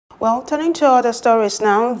Well, turning to other stories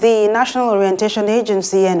now, the National Orientation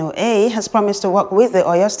Agency, NOA, has promised to work with the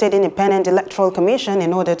Oyo State Independent Electoral Commission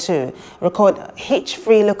in order to record a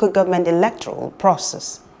hitch-free local government electoral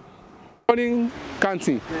process. During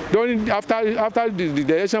counting, after the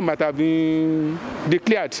election might have been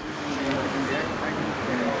declared.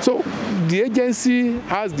 So the agency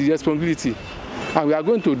has the responsibility, and we are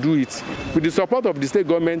going to do it with the support of the state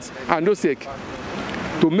government and NOSEC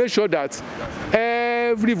to make sure that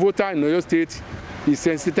every voter in Oyo State is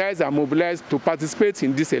sensitized and mobilized to participate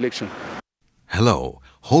in this election. Hello,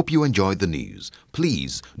 hope you enjoyed the news.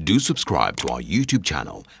 Please do subscribe to our YouTube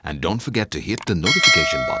channel and don't forget to hit the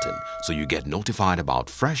notification button so you get notified about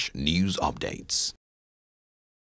fresh news updates.